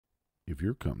If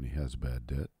your company has bad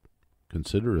debt,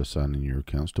 consider assigning your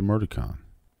accounts to Merticon,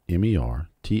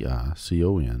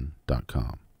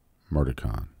 MERTICON.com.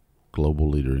 Merticon, global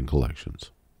leader in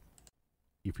collections.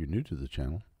 If you're new to the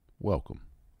channel, welcome.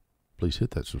 Please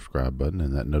hit that subscribe button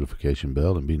and that notification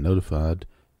bell and be notified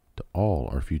to all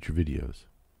our future videos.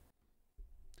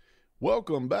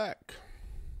 Welcome back.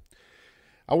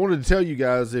 I wanted to tell you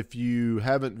guys, if you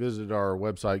haven't visited our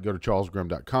website, go to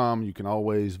charlesgraham.com. You can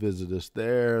always visit us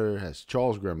there. That's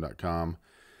charlesgraham.com.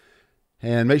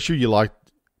 And make sure you like,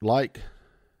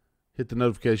 hit the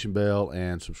notification bell,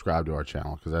 and subscribe to our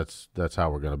channel, because that's how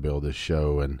we're going to build this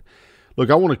show. And look,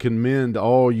 I want to commend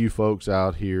all you folks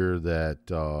out here that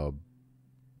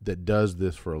does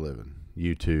this for a living,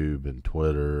 YouTube and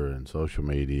Twitter and social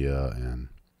media. And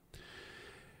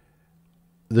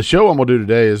the show I'm going to do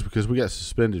today is because we got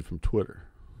suspended from Twitter.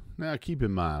 Now, keep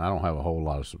in mind, I don't have a whole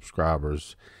lot of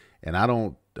subscribers, and I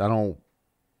don't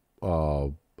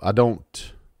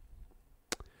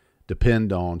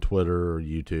depend on Twitter or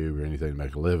YouTube or anything to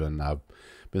make a living. I've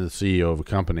been the CEO of a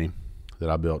company that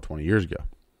I built 20 years ago,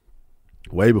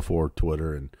 way before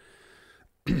Twitter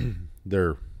and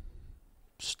their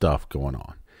stuff going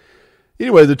on.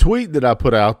 Anyway, the tweet that I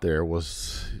put out there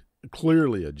was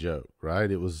clearly a joke,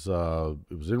 right? It was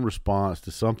in response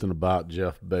to something about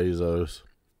Jeff Bezos.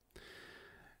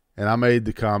 And I made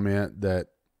the comment that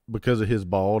because of his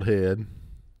bald head,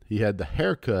 he had the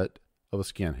haircut of a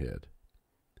skinhead.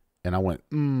 And I went,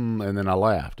 and then I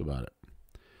laughed about it.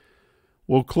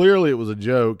 Well, clearly it was a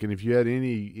joke, and if you had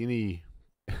any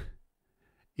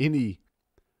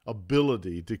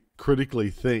ability to critically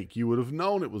think, you would have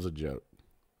known it was a joke.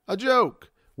 A joke.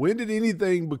 When did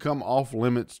anything become off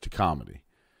limits to comedy?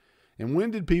 And when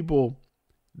did people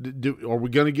are we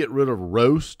going to get rid of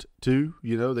roast too?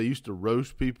 You know, they used to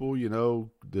roast people,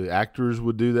 the actors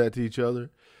would do that to each other.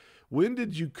 When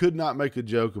did you could not make a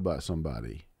joke about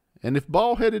somebody? And if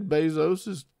bald-headed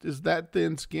Bezos is that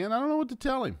thin skin, I don't know what to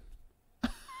tell him.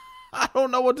 I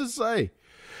don't know what to say.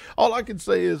 All I can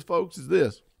say is, folks, is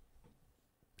this.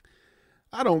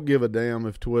 I don't give a damn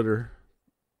if Twitter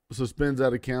suspends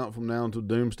that account from now until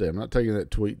doomsday. I'm not taking that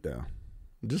tweet down.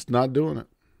 I'm just not doing it.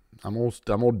 I'm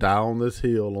gonna die on this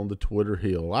hill, on the Twitter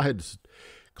hill. I had to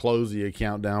close the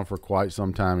account down for quite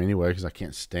some time anyway, because I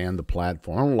can't stand the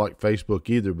platform. I don't like Facebook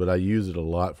either, but I use it a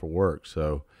lot for work.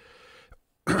 So,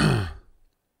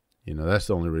 that's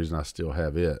the only reason I still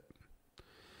have it.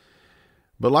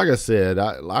 But like I said,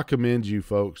 I commend you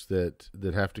folks that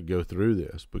have to go through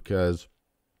this, because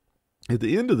at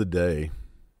the end of the day,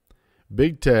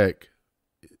 big tech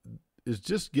is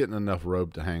just getting enough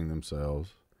rope to hang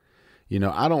themselves.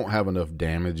 I don't have enough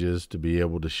damages to be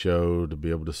able to sue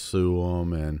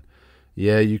them. And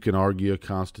yeah, you can argue a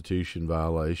Constitution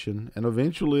violation, and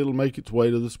eventually it'll make its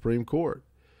way to the Supreme Court.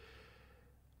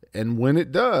 And when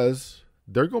it does,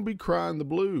 they're going to be crying the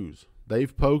blues.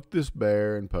 They've poked this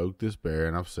bear, and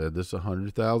I've said this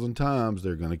 100,000 times.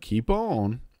 They're going to keep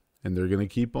on, and they're going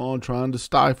to keep on trying to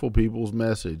stifle people's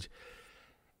message.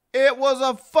 It was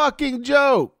a fucking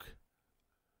joke.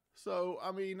 So,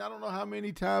 I don't know how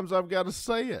many times I've got to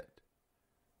say it.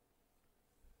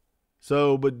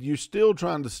 So, but you're still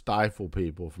trying to stifle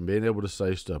people from being able to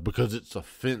say stuff because it's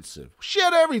offensive.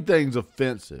 Shit, everything's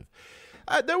offensive.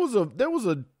 There was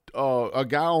a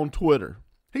guy on Twitter.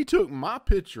 He took my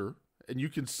picture, and you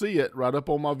can see it right up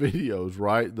on my videos,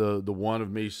 right? The one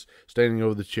of me standing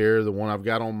over the chair, the one I've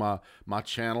got on my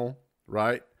channel,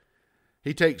 right?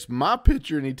 He takes my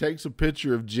picture, and he takes a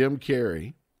picture of Jim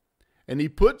Carrey, and he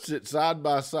puts it side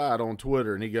by side on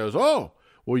Twitter, and he goes, "Oh,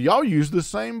 well, y'all use the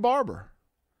same barber."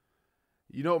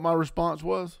 You know what my response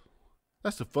was?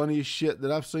 That's the funniest shit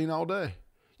that I've seen all day.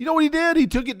 You know what he did? He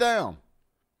took it down.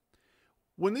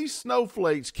 When these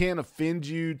snowflakes can't offend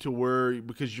you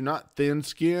because you're not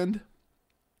thin-skinned,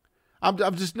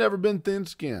 I've just never been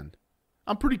thin-skinned.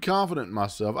 I'm pretty confident in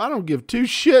myself. I don't give two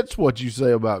shits what you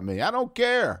say about me. I don't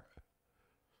care.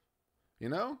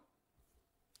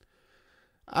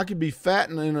 I could be fat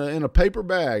in a paper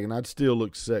bag and I'd still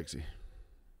look sexy.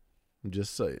 I'm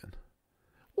just saying.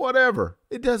 Whatever.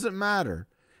 It doesn't matter.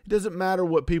 It doesn't matter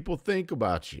what people think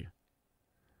about you.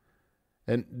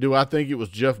 And do I think it was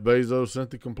Jeff Bezos sent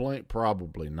the complaint?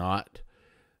 Probably not.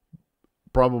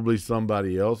 Probably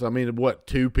somebody else.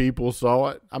 Two people saw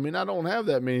it? I don't have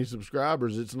that many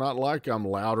subscribers. It's not like I'm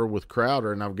louder with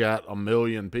Crowder and I've got 1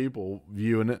 million people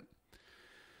viewing it.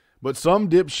 But some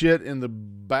dipshit in the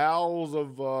bowels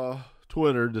of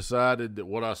Twitter decided that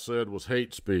what I said was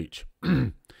hate speech,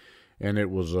 and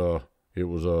it was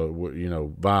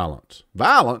violence.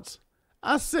 Violence?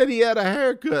 I said he had a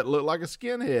haircut, looked like a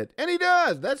skinhead. And he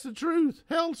does. That's the truth.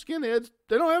 Hell, skinheads,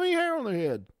 they don't have any hair on their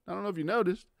head. I don't know if you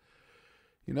noticed.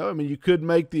 You know, I mean, you could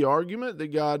make the argument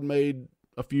that God made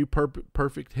a few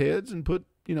perfect heads and put,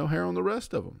 hair on the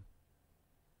rest of them.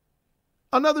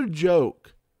 Another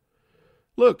joke.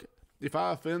 Look, if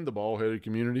I offend the bald-headed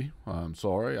community, I'm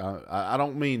sorry. I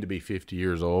don't mean to be 50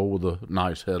 years old with a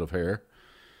nice head of hair.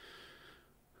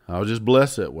 I was just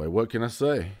blessed that way. What can I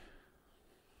say?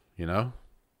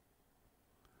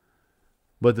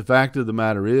 But the fact of the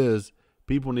matter is,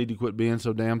 people need to quit being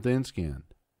so damn thin-skinned.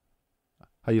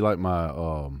 How you like my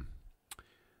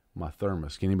my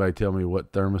thermos? Can anybody tell me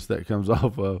what thermos that comes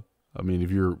off of? I mean,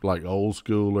 if you're like old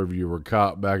school or if you were a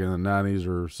cop back in the 90s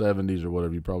or 70s or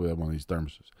whatever, you probably have one of these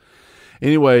thermoses.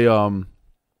 Anyway,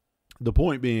 the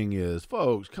point being is,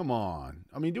 folks, come on.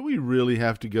 I mean, do we really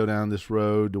have to go down this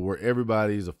road to where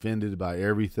everybody's offended by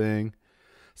everything?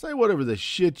 Say whatever the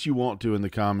shit you want to in the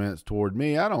comments toward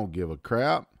me. I don't give a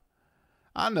crap.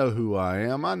 I know who I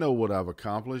am. I know what I've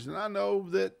accomplished, and I know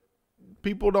that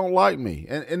people don't like me.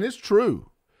 And it's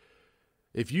true.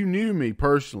 If you knew me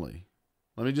personally,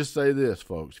 let me just say this,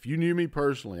 folks. If you knew me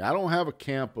personally, I don't have a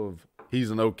camp of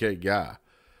he's an okay guy.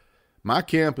 My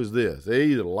camp is this. They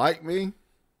either like me,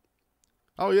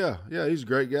 oh yeah, he's a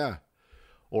great guy,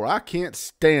 or I can't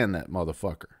stand that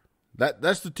motherfucker.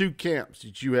 That's the two camps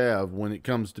that you have when it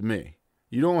comes to me.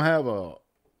 You don't have a...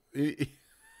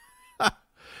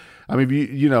 I mean,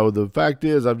 the fact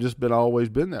is I've just always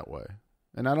been that way.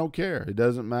 And I don't care. It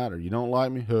doesn't matter. You don't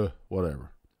like me? Whatever.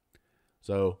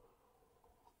 So,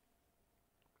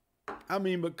 I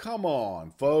mean, but come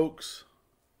on, folks.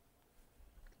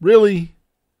 Really?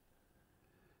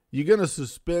 You're going to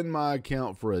suspend my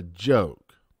account for a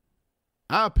joke?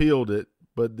 I appealed it,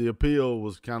 but the appeal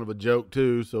was kind of a joke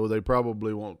too, so they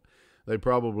probably won't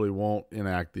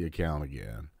enact the account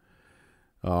again.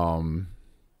 And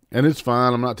it's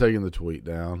fine. I'm not taking the tweet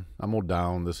down. I'm going to die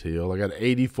on this hill. I got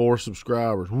 84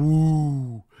 subscribers.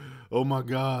 Woo! Oh my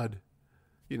God.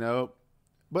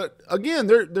 But again,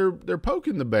 they're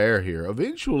poking the bear here.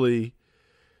 Eventually,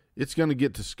 it's going to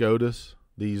get to SCOTUS,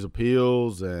 these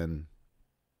appeals, and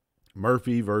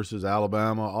Murphy versus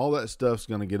Alabama. All that stuff's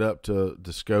going to get up to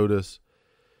SCOTUS,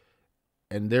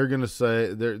 and they're going to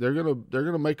say they're going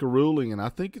to make a ruling, and I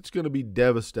think it's going to be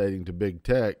devastating to big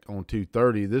tech on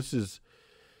 230.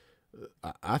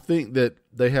 I think that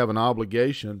they have an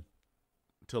obligation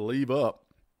to leave up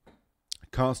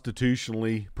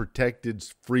constitutionally protected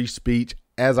free speech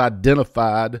as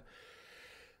identified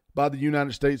by the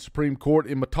United States Supreme Court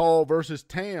in Mattal versus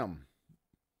Tam.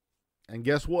 And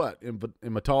guess what? In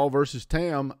Mattal versus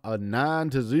Tam, a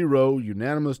 9-0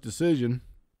 unanimous decision,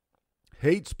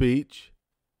 hate speech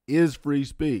is free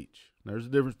speech. There's a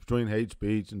difference between hate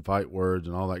speech and fight words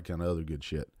and all that kind of other good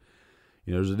shit.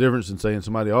 There's a difference in saying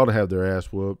somebody ought to have their ass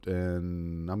whooped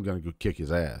and I'm going to go kick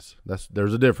his ass.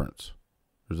 There's a difference.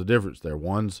 There's a difference there.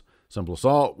 One's simple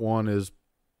assault. One is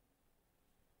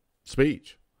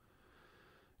speech.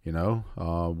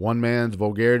 One man's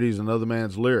vulgarities, another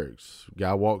man's lyrics.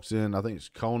 Guy walks in, I think it's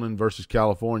Conan versus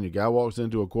California. Guy walks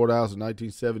into a courthouse in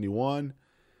 1971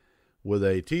 with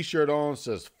a T-shirt on that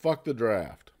says, "Fuck the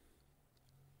draft."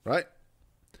 Right?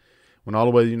 Went all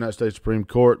the way to the United States Supreme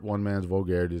Court, one man's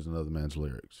vulgarities, another man's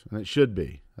lyrics. And it should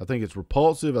be. I think it's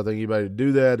repulsive. I think anybody to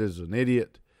do that is an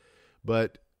idiot.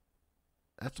 But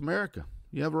that's America.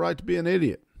 You have a right to be an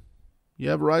idiot. You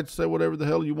have a right to say whatever the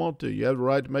hell you want to. You have the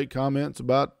right to make comments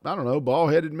about, I don't know,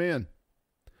 bald-headed men.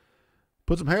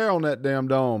 Put some hair on that damn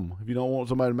dome if you don't want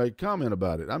somebody to make a comment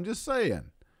about it. I'm just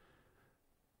saying.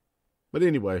 But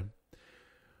anyway,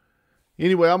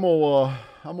 I'm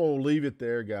gonna leave it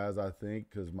there, guys. I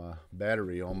think because my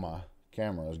battery on my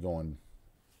camera is going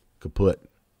kaput.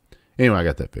 Anyway, I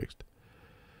got that fixed.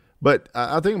 But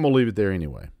I think I'm gonna leave it there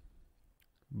anyway.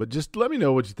 But just let me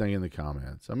know what you think in the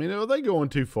comments. I mean, are they going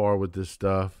too far with this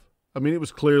stuff? I mean, it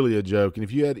was clearly a joke, and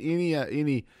if you had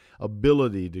any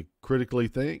ability to critically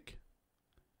think,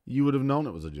 you would have known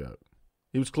it was a joke.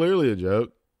 It was clearly a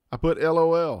joke. I put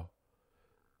LOL.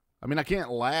 I mean, I can't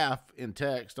laugh in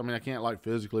text. I mean, I can't like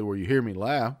physically where you hear me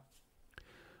laugh.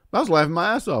 But I was laughing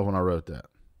my ass off when I wrote that.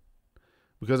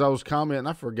 Because I was commenting,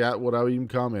 I forgot what I even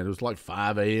commented. It was like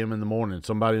 5 a.m. in the morning.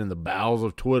 Somebody in the bowels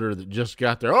of Twitter that just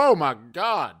got there. Oh my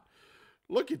God,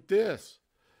 look at this.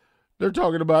 They're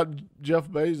talking about Jeff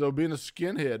Bezos being a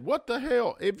skinhead. What the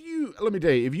hell? Let me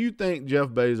tell you, if you think Jeff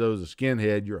Bezos is a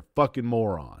skinhead, you're a fucking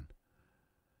moron.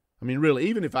 I mean, really,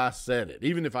 even if I said it,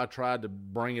 even if I tried to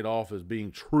bring it off as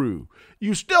being true,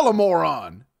 you still a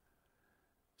moron.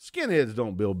 Skinheads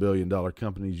don't build billion-dollar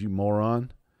companies, you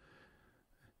moron.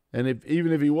 And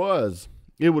even if he was,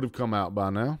 it would have come out by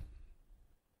now.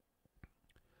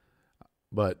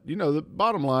 But, the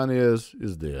bottom line is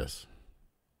this.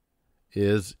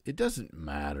 It doesn't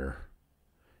matter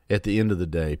at the end of the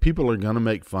day. People are going to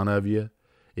make fun of you.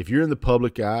 If you're in the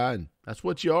public eye, and that's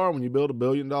what you are when you build $1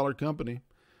 billion company.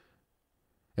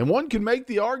 And one can make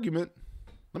the argument.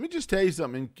 Let me just tell you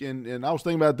something, and I was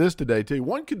thinking about this today too.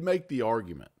 One could make the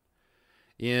argument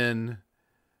in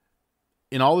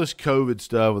all this COVID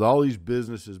stuff, with all these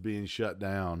businesses being shut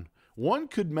down, one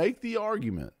could make the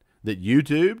argument that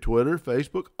YouTube, Twitter,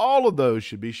 Facebook, all of those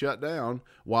should be shut down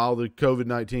while the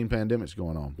COVID-19 pandemic's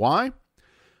going on. Why?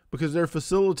 Because they're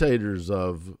facilitators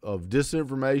of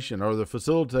disinformation, or the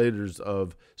facilitators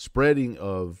of spreading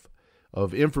of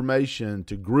information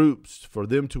to groups for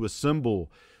them to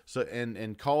assemble,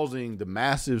 and causing the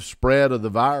massive spread of the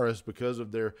virus because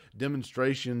of their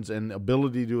demonstrations and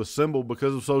ability to assemble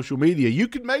because of social media. You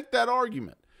could make that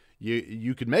argument.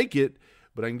 You could make it,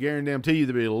 but I can guarantee you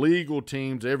there'll be legal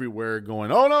teams everywhere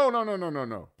going, oh,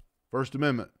 no. First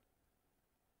Amendment.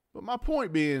 But my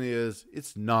point being is,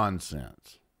 it's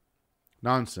nonsense.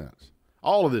 Nonsense.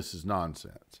 All of this is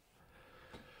nonsense.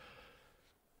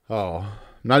 Oh,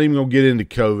 not even going to get into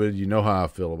COVID. You know how I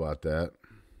feel about that.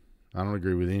 I don't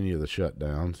agree with any of the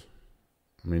shutdowns.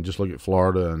 I mean, just look at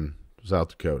Florida and South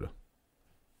Dakota.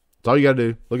 That's all you got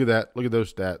to do. Look at that. Look at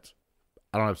those stats.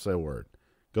 I don't have to say a word.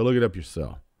 Go look it up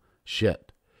yourself.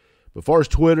 Shit. But as far as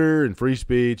Twitter and free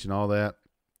speech and all that,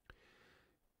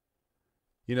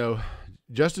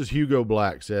 Justice Hugo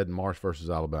Black said in Marsh versus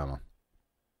Alabama,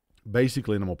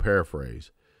 basically, and I'm going to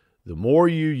paraphrase, the more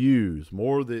you use,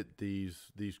 more that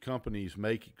these companies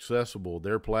make accessible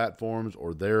their platforms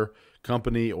or their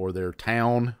company or their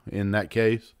town, in that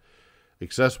case,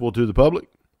 accessible to the public,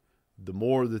 the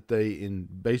more that they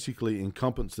basically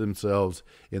encompass themselves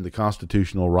in the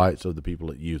constitutional rights of the people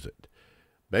that use it.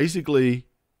 Basically,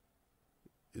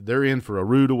 they're in for a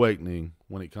rude awakening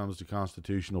when it comes to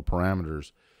constitutional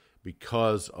parameters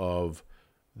because of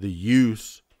the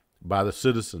use by the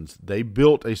citizens. They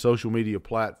built a social media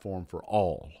platform for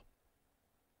all.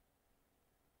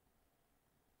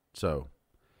 So,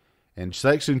 and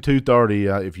Section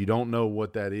 230, if you don't know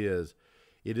what that is,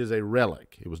 it is a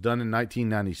relic. It was done in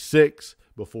 1996,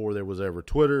 before there was ever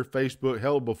Twitter, Facebook,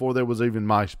 hell, before there was even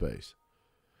MySpace.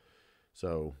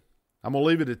 So, I'm going to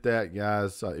leave it at that,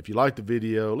 guys. If you like the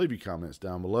video, leave your comments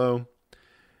down below.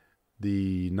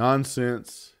 The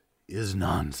nonsense is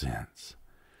nonsense.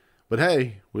 But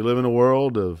hey, we live in a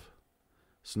world of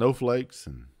snowflakes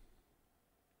and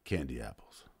candy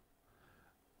apples.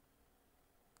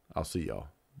 I'll see y'all.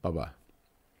 Bye-bye.